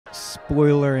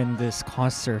spoiler in this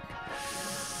concert.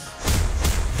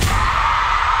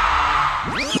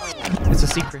 It's a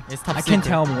secret. It's top I secret. can't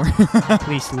tell more.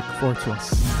 Please look forward to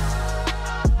us.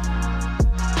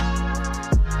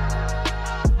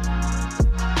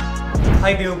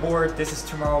 Hi Billboard, this is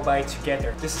Tomorrow by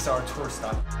Together. This is our tour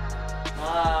stop.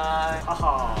 Hi.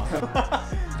 Haha.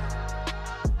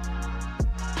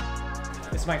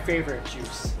 It's my favorite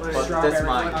juice. Strawberry. That's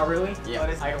mine. Oh really? Yeah.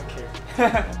 I don't care.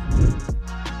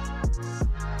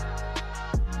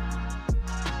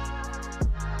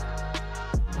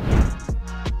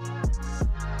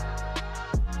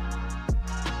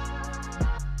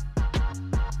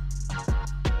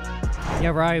 Yeah,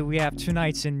 right. We have 2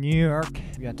 nights in New York.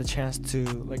 We had the chance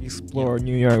to explore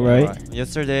New York, right?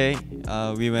 Yesterday,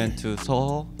 we went to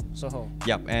Soho. Soho.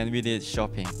 Yep, and we did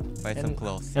shopping, buy some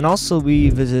clothes. And also we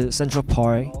visited Central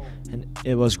Park, and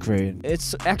it was great.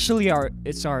 It's actually our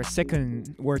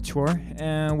second world tour,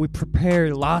 and we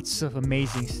prepared lots of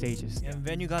amazing stages. And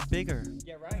venue got bigger.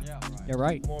 Yeah, right. Yeah,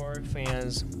 right. More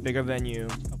fans, bigger venue.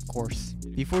 Of course.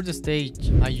 Before the stage,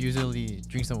 I usually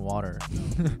drink some water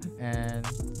and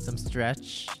some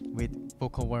stretch with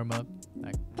vocal warm up.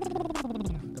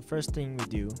 The first thing we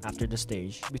do after the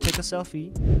stage, we take a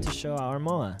selfie to show our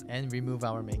MOA. And remove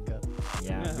our makeup.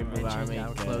 Yeah, remove And our change our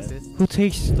makeup. clothes. Who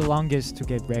takes the longest to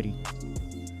get ready?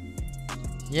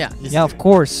 Yeah. Yeah, of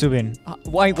course, Subin.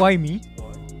 Why me?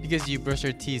 Because you brush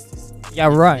your teeth. Yeah,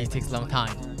 right. It takes a long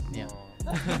time. Yeah.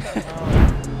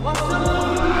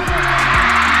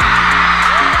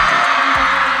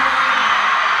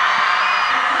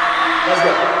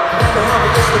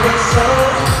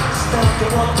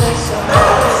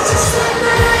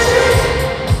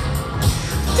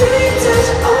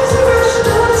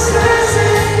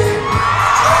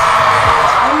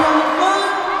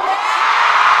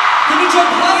 Can you jump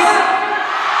higher?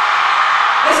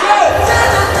 Let's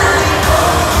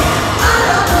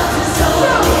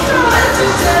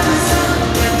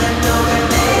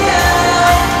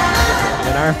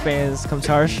When our fans come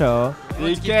to our show,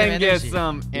 We Give can them get energy.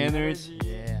 some energy.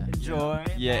 Yeah. enjoy.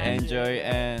 Yeah, enjoy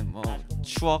and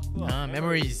추억.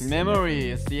 Memories.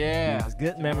 Memories, yeah.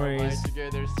 Good memories.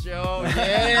 Together show,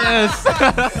 yes.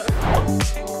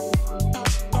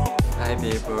 Hi,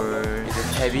 people. Is it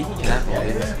heavy? Can I hold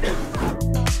it?